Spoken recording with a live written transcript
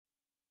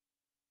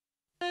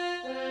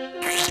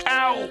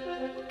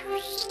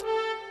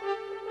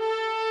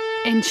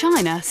In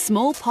China,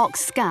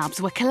 smallpox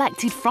scabs were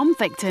collected from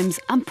victims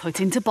and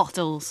put into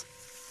bottles.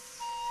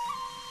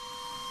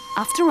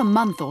 After a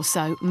month or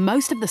so,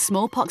 most of the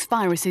smallpox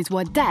viruses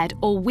were dead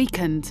or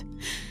weakened.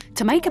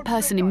 To make a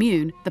person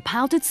immune, the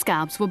powdered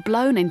scabs were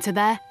blown into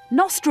their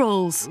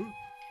nostrils.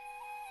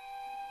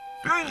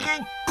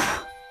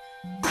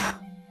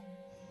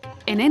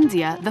 In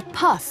India, the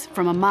pus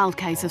from a mild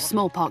case of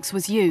smallpox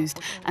was used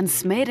and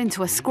smeared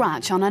into a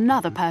scratch on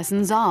another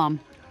person's arm.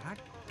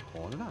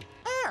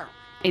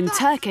 In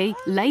Turkey,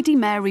 Lady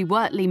Mary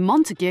Wortley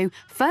Montagu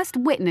first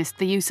witnessed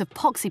the use of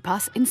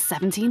poxypus in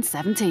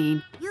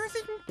 1717.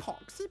 Using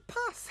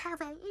poxypus, how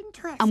very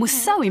interesting. And was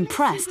so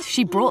impressed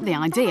she brought the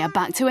idea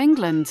back to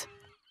England.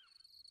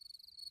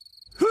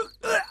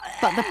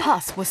 But the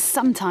pus was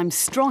sometimes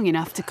strong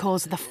enough to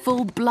cause the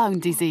full-blown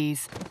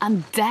disease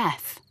and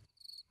death.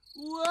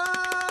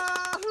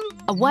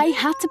 A way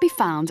had to be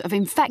found of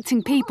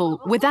infecting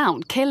people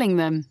without killing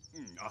them.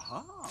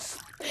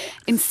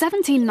 In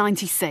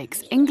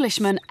 1796,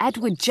 Englishman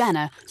Edward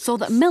Jenner saw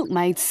that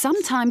milkmaids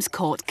sometimes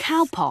caught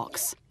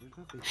cowpox.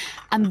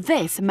 And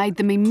this made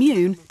them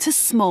immune to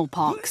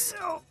smallpox.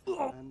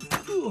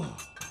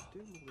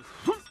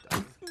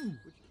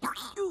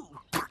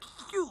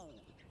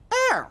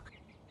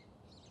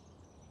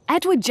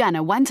 Edward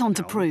Jenner went on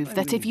to prove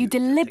that if you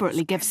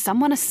deliberately give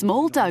someone a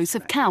small dose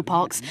of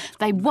cowpox,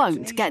 they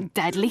won't get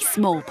deadly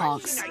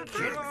smallpox.